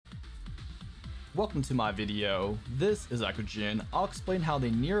Welcome to my video. This is Eckogen. I'll explain how the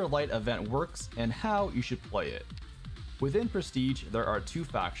Near Light event works and how you should play it. Within Prestige, there are two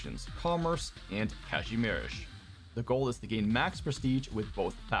factions, Commerce and Kazimierz. The goal is to gain max prestige with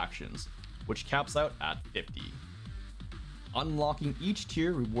both factions, which caps out at 50. Unlocking each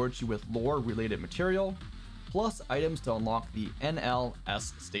tier rewards you with lore-related material, plus items to unlock the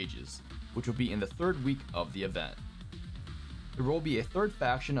NLS stages, which will be in the third week of the event. There will be a third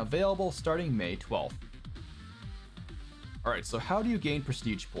faction available starting May 12th. Alright, so how do you gain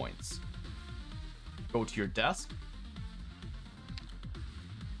prestige points? Go to your desk.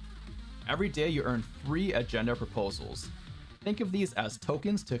 Every day you earn 3 agenda proposals. Think of these as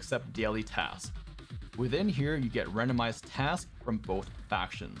tokens to accept daily tasks. Within here you get randomized tasks from both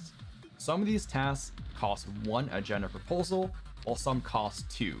factions. Some of these tasks cost 1 agenda proposal, while some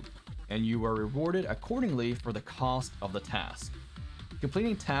cost 2. And you are rewarded accordingly for the cost of the task.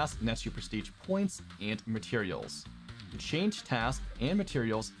 Completing tasks nets you prestige points and materials. To change tasks and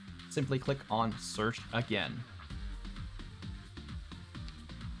materials, simply click on Search Again.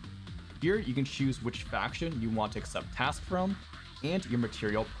 Here you can choose which faction you want to accept tasks from and your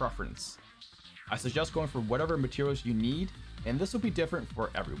material preference. I suggest going for whatever materials you need, and this will be different for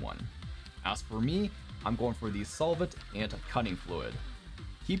everyone. As for me, I'm going for the solvent and cutting fluid.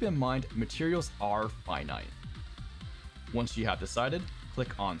 Keep in mind, materials are finite. Once you have decided,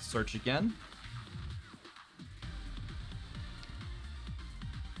 click on Search Again.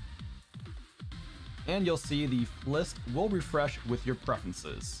 And you'll see the list will refresh with your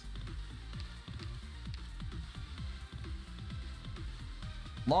preferences.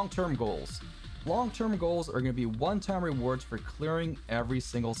 Long-term goals. Long-term goals are going to be one-time rewards for clearing every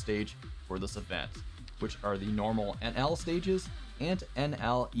single stage for this event, which are the normal NL stages and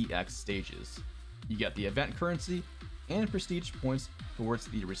NLEX stages. You get the event currency and prestige points towards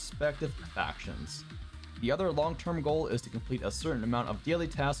the respective factions. The other long-term goal is to complete a certain amount of daily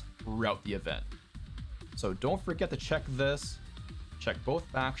tasks throughout the event. So don't forget to check this, check both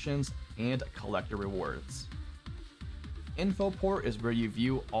factions, and collect your rewards. Info port is where you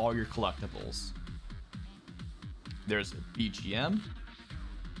view all your collectibles. There's BGM,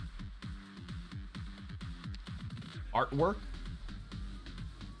 artwork,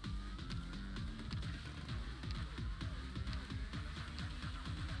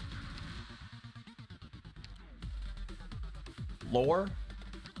 lore,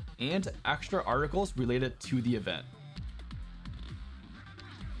 and extra articles related to the event.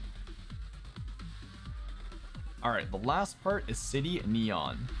 Alright, the last part is City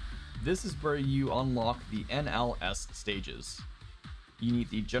Neon. This is where you unlock the NLS stages. You need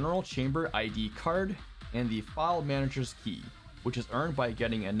the General Chamber ID card and the File Manager's key, which is earned by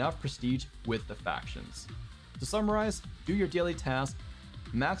getting enough prestige with the factions. To summarize, do your daily task,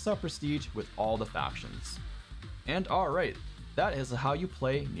 max out prestige with all the factions. And alright, that is how you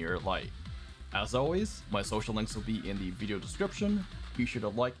play Near Light. As always, my social links will be in the video description. Be sure to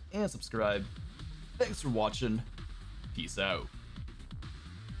like and subscribe. Thanks for watching. Peace out.